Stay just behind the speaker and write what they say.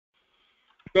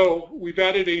So we've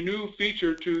added a new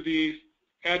feature to the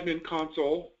admin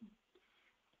console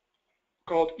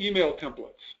called email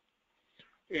templates.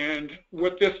 And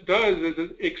what this does is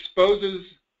it exposes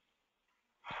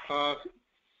a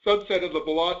subset of the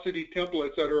velocity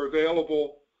templates that are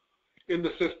available in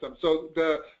the system. So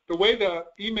the way the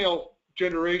email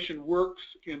generation works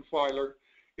in Filr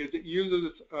is it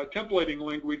uses a templating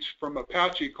language from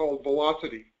Apache called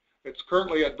Velocity. It's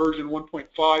currently at version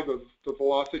 1.5 of the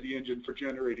Velocity engine for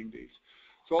generating these.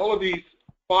 So all of these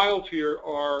files here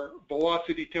are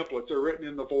Velocity templates. They're written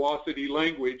in the Velocity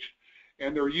language,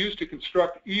 and they're used to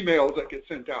construct emails that get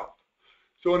sent out.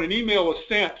 So when an email is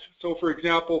sent, so for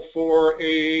example,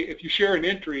 if you share an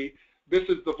entry, this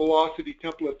is the Velocity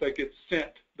template that gets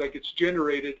sent, that gets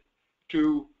generated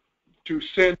to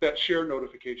send that share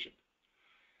notification.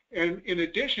 And in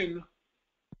addition,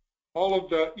 all of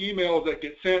the emails that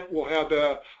get sent will have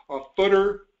a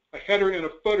footer, a header and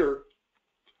a footer,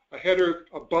 a header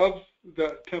above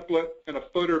the template and a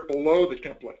footer below the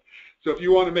template. So if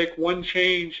you want to make one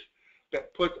change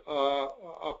that puts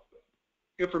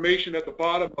information at the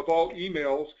bottom of all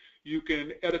emails, you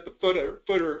can edit the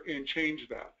footer and change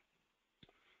that.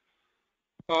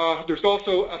 There's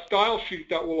also a style sheet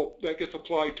that gets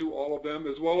applied to all of them,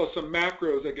 as well as some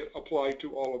macros that get applied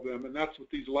to all of them, and that's what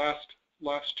these last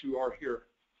two are here.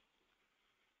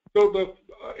 So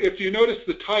if you notice,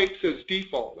 the type says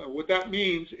default. And what that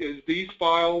means is these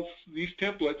files, these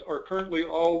templates, are currently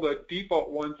all the default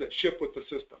ones that ship with the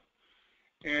system.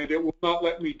 And it will not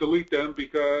let me delete them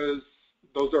because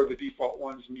those are the default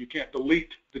ones, and you can't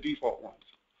delete the default ones.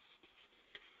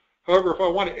 However, if I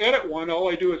want to edit one, all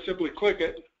I do is simply click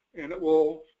it, and it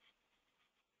will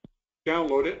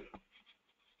download it.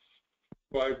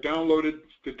 So I've downloaded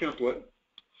the template.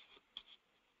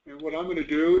 And what I'm going to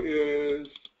do is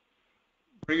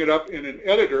bring it up in an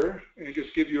editor and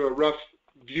just give you a rough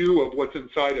view of what's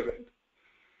inside of it.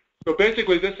 So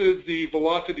basically, this is the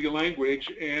Velocity language,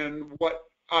 and what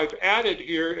I've added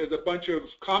here is a bunch of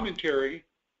commentary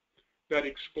that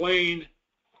explain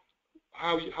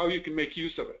how you can make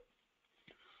use of it.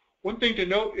 One thing to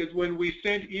note is when we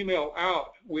send email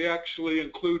out, we actually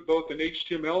include both an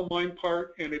HTML MIME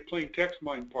part and a plain text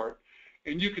MIME part,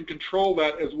 and you can control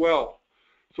that as well.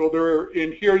 So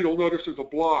in here you'll notice there's a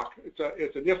block. It's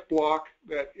an if block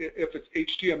that if it's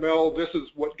HTML, this is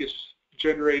what gets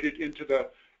generated into the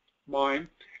MIME,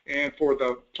 and for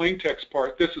the plain text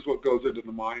part, this is what goes into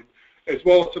the MIME, as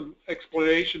well as some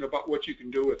explanation about what you can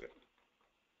do with it.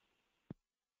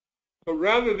 But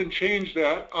rather than change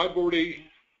that, I've already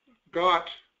got,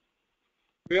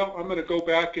 well, I'm going to go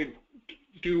back and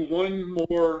do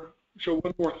show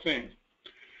one more thing.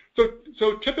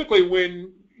 So typically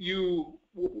when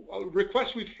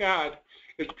requests we've had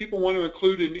is people want to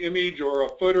include an image or a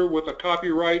footer with a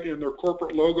copyright and their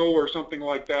corporate logo or something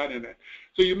like that in it.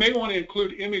 So you may want to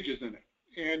include images in it.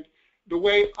 And the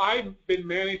way I've been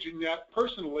managing that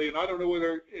personally, and I don't know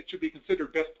whether it should be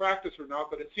considered best practice or not,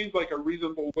 but it seems like a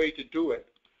reasonable way to do it,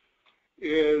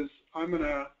 is I'm going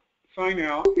to sign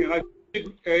out, and I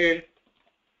did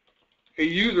a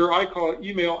user, I call it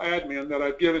email admin, that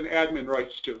I've given admin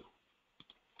rights to.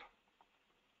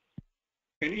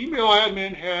 And email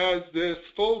admin has this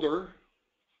folder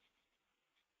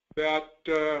that,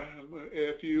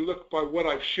 if you look by what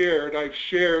I've shared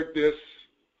this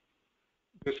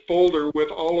folder with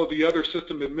all of the other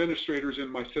system administrators in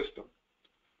my system.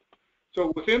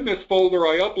 So within this folder,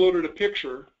 I uploaded a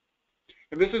picture,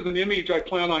 and this is an image I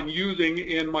plan on using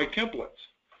in my templates.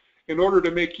 In order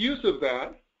to make use of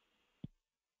that,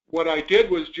 what I did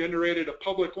was generated a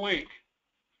public link,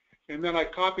 and then I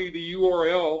copied the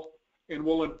URL and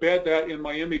we'll embed that in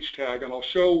my image tag, and I'll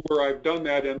show where I've done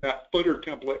that in that footer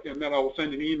template, and then I will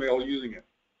send an email using it.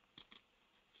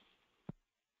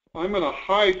 I'm going to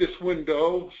hide this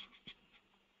window,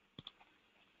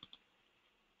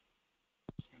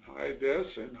 and hide this,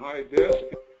 and hide this,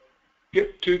 and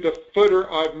get to the footer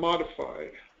I've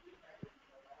modified.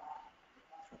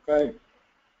 Okay.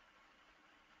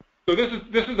 So this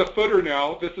is a footer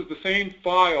now. This is the same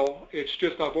file. It's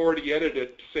just I've already edited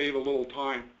it to save a little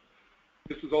time.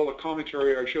 This is all the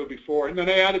commentary I showed before, and then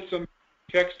I added some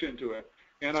text into it.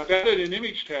 And I've added an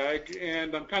image tag,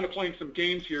 and I'm kind of playing some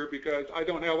games here because I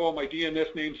don't have all my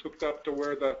DNS names hooked up to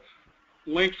where the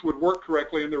links would work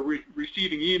correctly and they're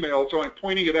receiving email, so I'm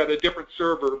pointing it at a different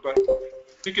server, but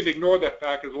you can ignore that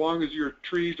fact. As long as your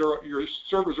your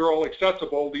servers are all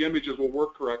accessible, the images will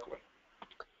work correctly.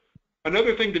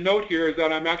 Another thing to note here is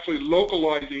that I'm actually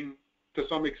localizing, to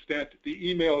some extent,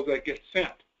 the emails that get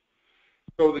sent.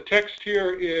 So the text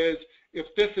here is,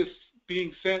 if this is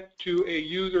being sent to a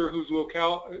user whose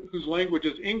language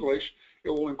is English, it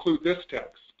will include this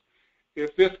text.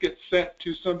 If this gets sent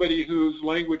to somebody whose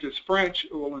language is French,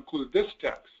 it will include this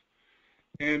text.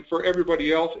 And for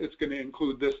everybody else, it's going to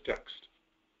include this text.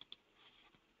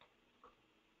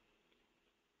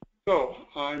 So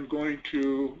I'm going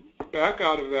to back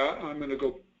out of that. I'm going to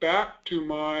go back to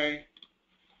my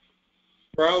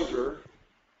browser.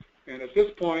 And at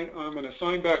this point, I'm going to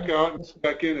sign back out and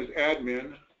back in as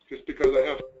admin, just because I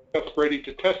have stuff ready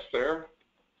to test there.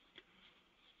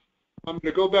 I'm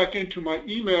going to go back into my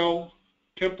email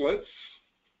templates.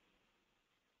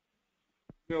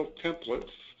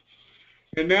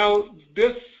 And now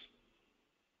this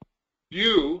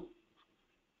view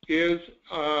is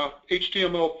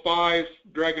HTML5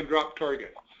 drag and drop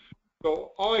target.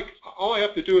 So all I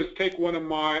have to do is take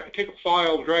a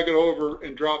file, drag it over,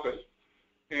 and drop it.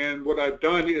 And what I've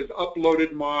done is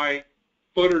uploaded my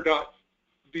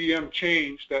footer.vm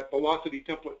change, that velocity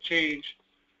template change,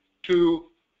 to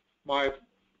my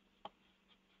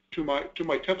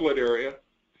template area.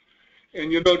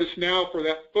 And you'll notice now for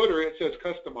that footer it says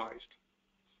customized,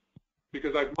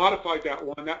 because I've modified that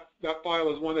one. That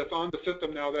file is one that's on the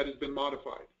system now that has been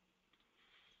modified.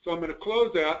 So I'm going to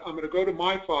close that. I'm going to go to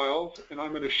my files, and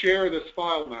I'm going to share this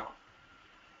file now.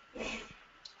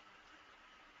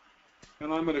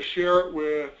 And I'm going to share it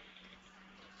with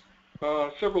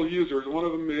several users. One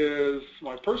of them is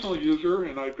my personal user,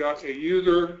 and I've got a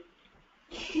user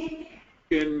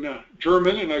in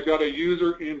German, and I've got a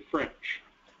user in French.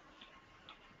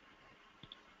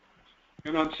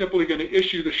 And I'm simply going to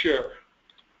issue the share.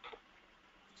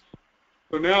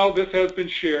 So now this has been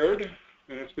shared,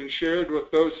 and it's been shared with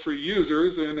those 3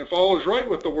 users, and if all is right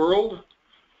with the world,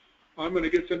 I'm going to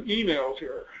get some emails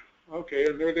here. Okay,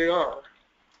 and there they are.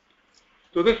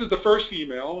 So this is the first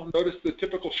email. Notice the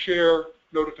typical share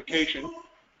notification.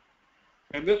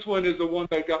 And this one is the one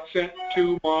that got sent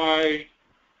to my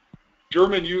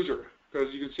German user,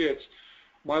 because you can see it's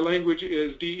my language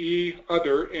is DE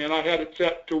other, and I had it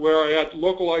set to where I had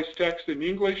localized text in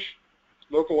English,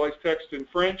 localized text in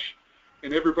French,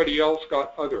 and everybody else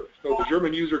got other. So the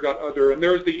German user got other, and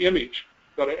there's the image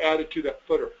that I added to that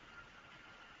footer.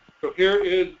 So here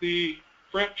is the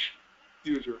French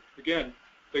user. Again,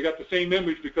 they got the same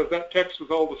image because that text was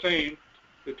all the same.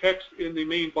 The text in the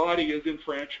main body is in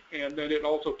French, and then it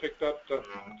also picked up the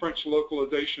French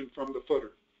localization from the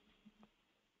footer.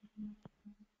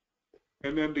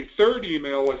 And then the third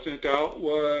email I sent out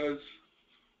was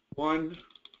one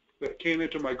that came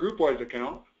into my GroupWise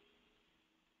account.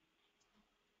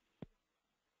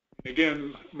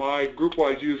 Again, my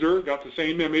GroupWise user got the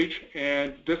same image,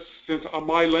 and this, since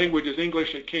my language is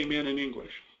English, it came in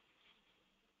English.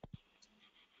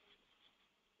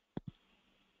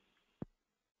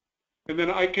 And then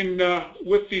I can,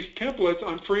 with these templates,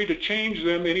 I'm free to change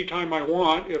them anytime I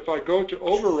want. If I go to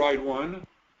override one,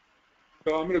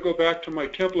 so I'm going to go back to my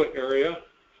template area,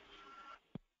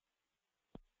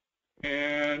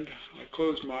 and I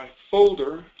close my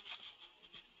folder.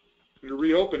 I'm going to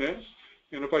reopen it,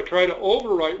 and if I try to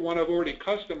overwrite one I've already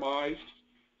customized,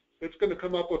 it's going to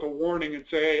come up with a warning and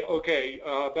say, okay,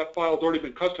 that file's already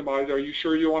been customized. Are you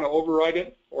sure you want to overwrite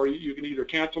it? Or you can either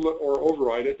cancel it or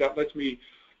overwrite it. That lets me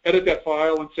edit that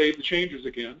file and save the changes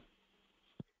again.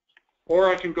 Or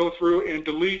I can go through and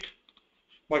delete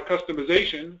my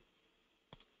customization.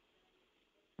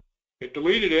 It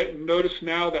deleted it, and notice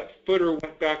now that footer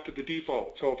went back to the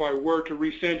default. So if I were to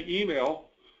resend email,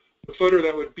 the footer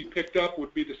that would be picked up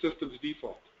would be the system's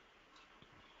default.